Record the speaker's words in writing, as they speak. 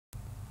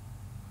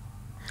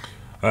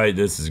Alright,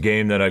 this is a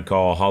game that I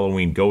call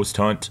Halloween Ghost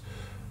Hunt.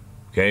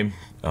 Okay,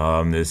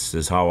 this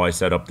is how I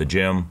set up the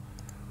gym.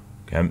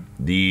 Okay,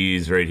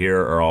 these right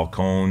here are all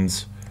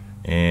cones,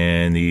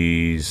 and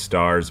these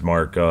stars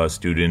mark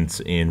students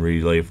in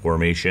relay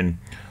formation.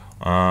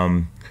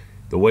 The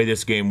way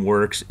this game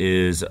works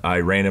is I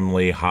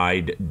randomly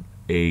hide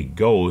a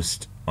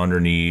ghost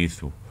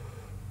underneath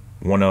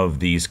one of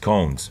these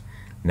cones.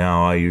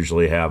 Now I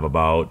usually have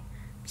about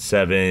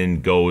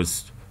 7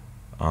 ghosts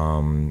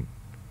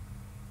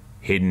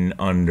hidden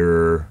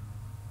under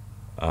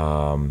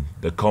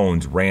the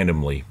cones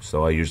randomly.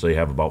 So I usually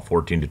have about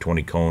 14 to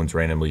 20 cones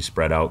randomly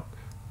spread out,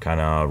 kind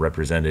of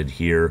represented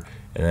here,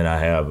 and then I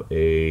have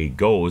a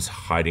ghost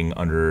hiding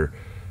under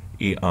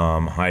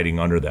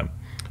them.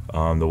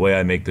 The way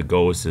I make the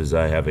ghost is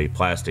I have a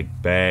plastic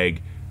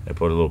bag. I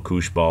put a little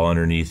koosh ball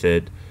underneath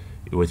it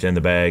within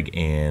the bag,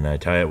 and I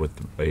tie it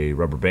with a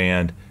rubber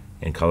band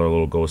and color a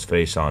little ghost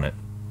face on it.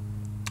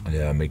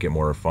 Yeah, make it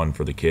more fun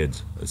for the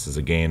kids. This is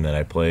a game that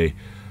I play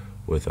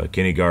with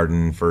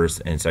kindergarten,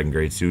 first and second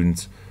grade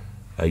students.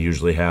 I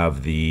usually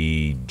have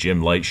the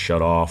gym lights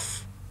shut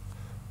off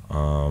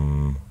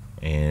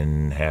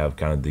and have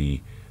kind of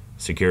the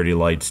security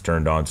lights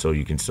turned on so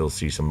you can still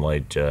see some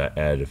light to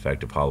add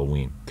effect of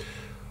Halloween.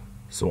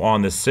 So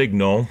on the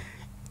signal,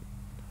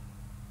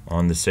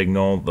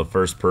 the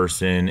first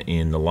person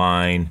in the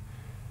line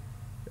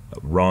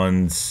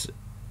runs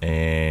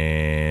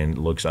and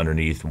looks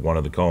underneath one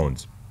of the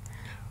cones.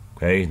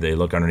 Okay, they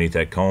look underneath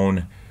that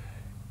cone,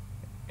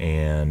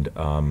 and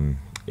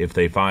if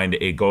they find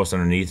a ghost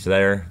underneath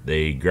there,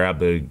 they grab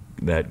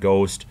that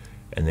ghost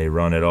and they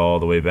run it all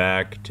the way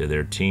back to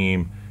their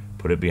team,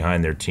 put it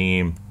behind their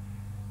team,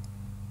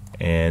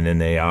 and then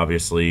they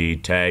obviously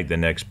tag the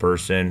next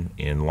person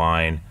in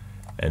line,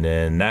 and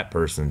then that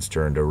person's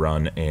turn to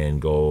run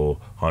and go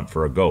hunt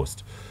for a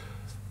ghost.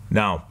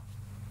 Now,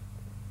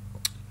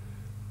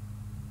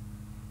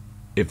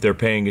 if they're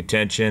paying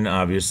attention,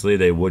 obviously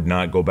they would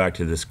not go back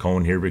to this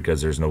cone here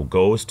because there's no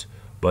ghost,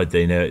 but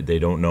they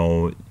don't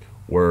know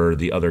where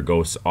the other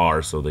ghosts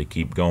are, so they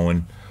keep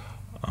going.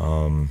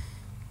 And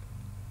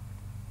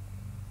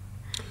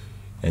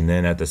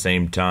then at the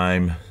same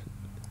time,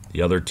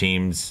 the other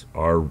teams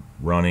are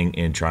running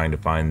and trying to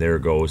find their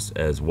ghosts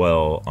as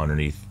well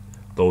underneath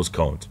those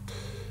cones.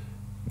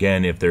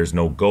 Again, if there's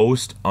no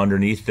ghost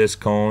underneath this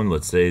cone,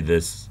 let's say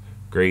this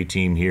gray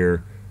team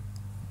here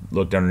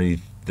looked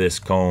underneath this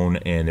cone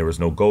and there was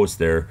no ghost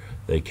there,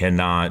 they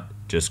cannot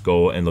just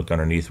go and look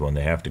underneath one.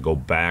 They have to go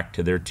back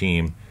to their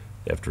team.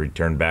 They have to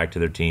return back to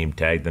their team,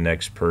 tag the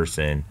next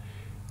person,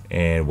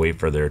 and wait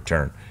for their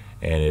turn.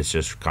 And it's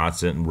just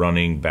constant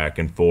running back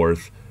and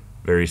forth.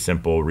 Very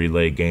simple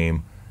relay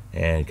game,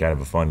 and kind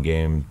of a fun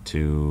game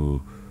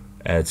to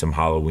add some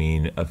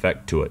Halloween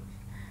effect to it.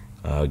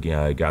 Again,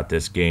 I got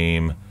this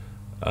game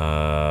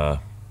from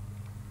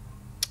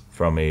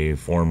a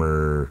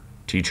former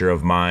teacher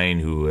of mine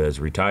who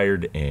has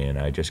retired, and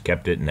I just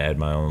kept it and add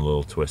my own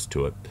little twist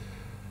to it.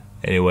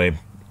 Anyway,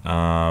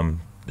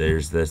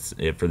 there's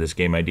it for this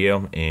game idea,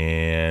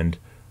 and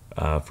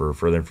for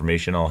further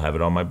information I'll have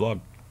it on my blog.